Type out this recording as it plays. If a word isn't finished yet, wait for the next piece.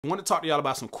I want to talk to y'all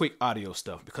about some quick audio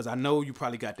stuff because I know you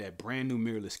probably got that brand new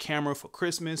mirrorless camera for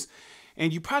Christmas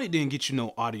and you probably didn't get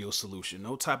no audio solution,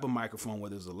 no type of microphone,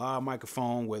 whether it's a loud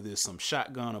microphone, whether it's some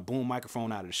shotgun or boom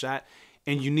microphone out of the shot,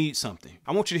 and you need something.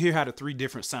 I want you to hear how the 3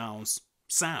 different sounds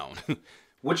sound.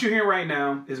 What you're hearing right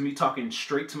now is me talking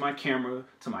straight to my camera,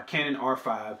 to my Canon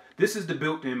R5. This is the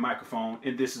built-in microphone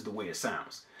and this is the way it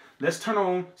sounds. Let's turn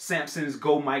on Samson's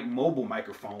Go Mic Mobile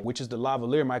microphone, which is the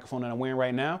lavalier microphone that I'm wearing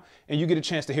right now, and you get a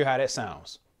chance to hear how that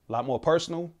sounds. A lot more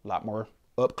personal, a lot more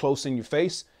up close in your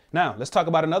face. Now, let's talk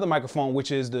about another microphone,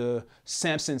 which is the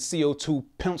Samson C02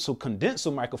 pencil condenser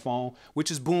microphone,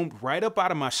 which is boomed right up out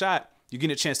of my shot. You're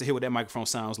getting a chance to hear what that microphone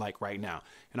sounds like right now.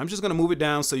 And I'm just gonna move it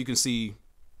down so you can see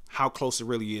how close it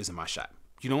really is in my shot.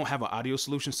 If you don't have an audio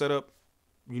solution set up,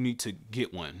 you need to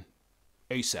get one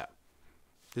ASAP.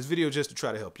 This video just to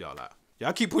try to help y'all out.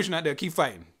 Y'all keep pushing out there, keep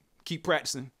fighting, keep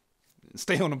practicing, and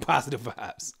stay on the positive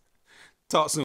vibes. Talk soon.